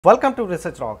Welcome to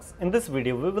Research Rocks. In this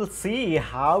video, we will see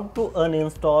how to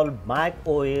uninstall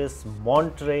macOS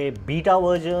Monterey beta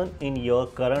version in your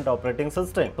current operating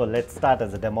system. So let's start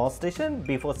as a demonstration.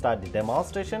 Before start the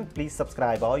demonstration, please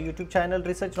subscribe our YouTube channel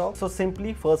Research Rocks. So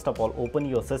simply, first of all, open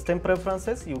your system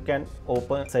preferences. You can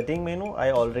open setting menu.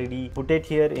 I already put it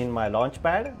here in my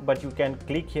launchpad, but you can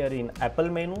click here in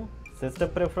Apple menu.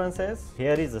 System preferences,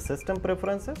 here is the system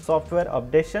preferences. Software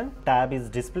updation tab is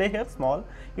display here small.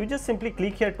 You just simply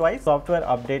click here twice. Software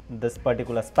update this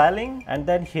particular spelling, and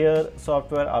then here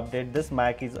software update this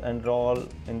Mac is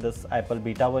enrolled in this Apple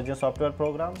beta version software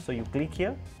program. So you click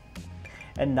here,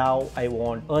 and now I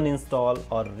want uninstall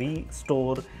or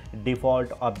restore default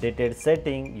updated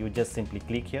setting. You just simply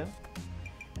click here,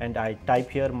 and I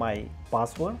type here my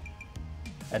password,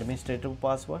 administrative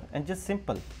password, and just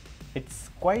simple. It's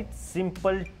quite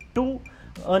simple to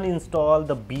uninstall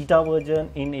the beta version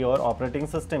in your operating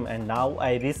system. And now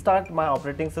I restart my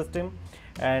operating system,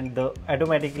 and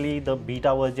automatically the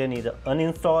beta version is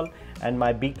uninstalled, and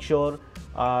my Big Sur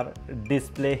are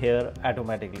display here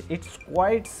automatically. It's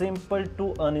quite simple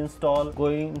to uninstall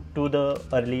going to the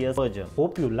earliest version.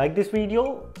 Hope you like this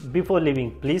video. Before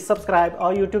leaving, please subscribe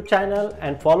our YouTube channel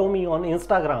and follow me on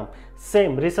Instagram,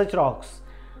 same Research Rocks.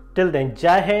 Till then,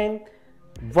 Jai Hind,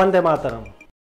 Vande Mataram.